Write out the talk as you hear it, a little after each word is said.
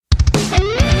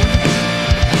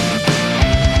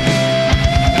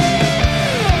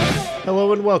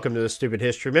Hello and welcome to the Stupid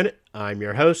History Minute. I'm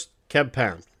your host, Kev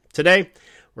Pound. Today,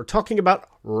 we're talking about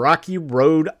Rocky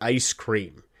Road ice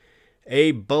cream,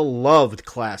 a beloved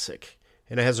classic,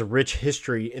 and it has a rich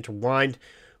history intertwined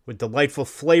with delightful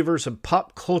flavors and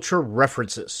pop culture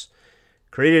references.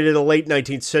 Created in the late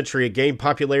 19th century, it gained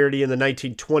popularity in the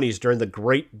 1920s during the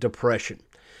Great Depression.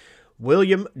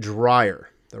 William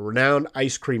Dreyer, the renowned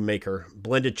ice cream maker,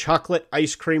 blended chocolate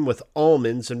ice cream with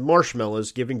almonds and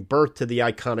marshmallows, giving birth to the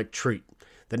iconic treat.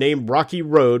 The name Rocky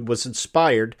Road was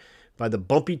inspired by the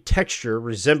bumpy texture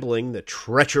resembling the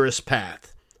treacherous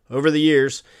path. Over the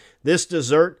years, this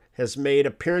dessert has made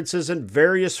appearances in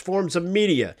various forms of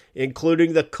media,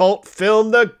 including the cult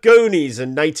film The Goonies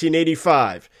in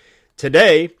 1985.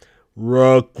 Today,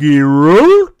 Rocky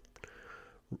Road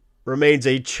remains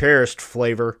a cherished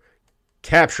flavor,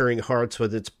 capturing hearts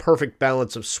with its perfect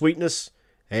balance of sweetness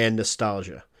and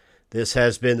nostalgia. This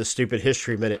has been the Stupid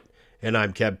History Minute, and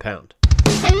I'm Kev Pound.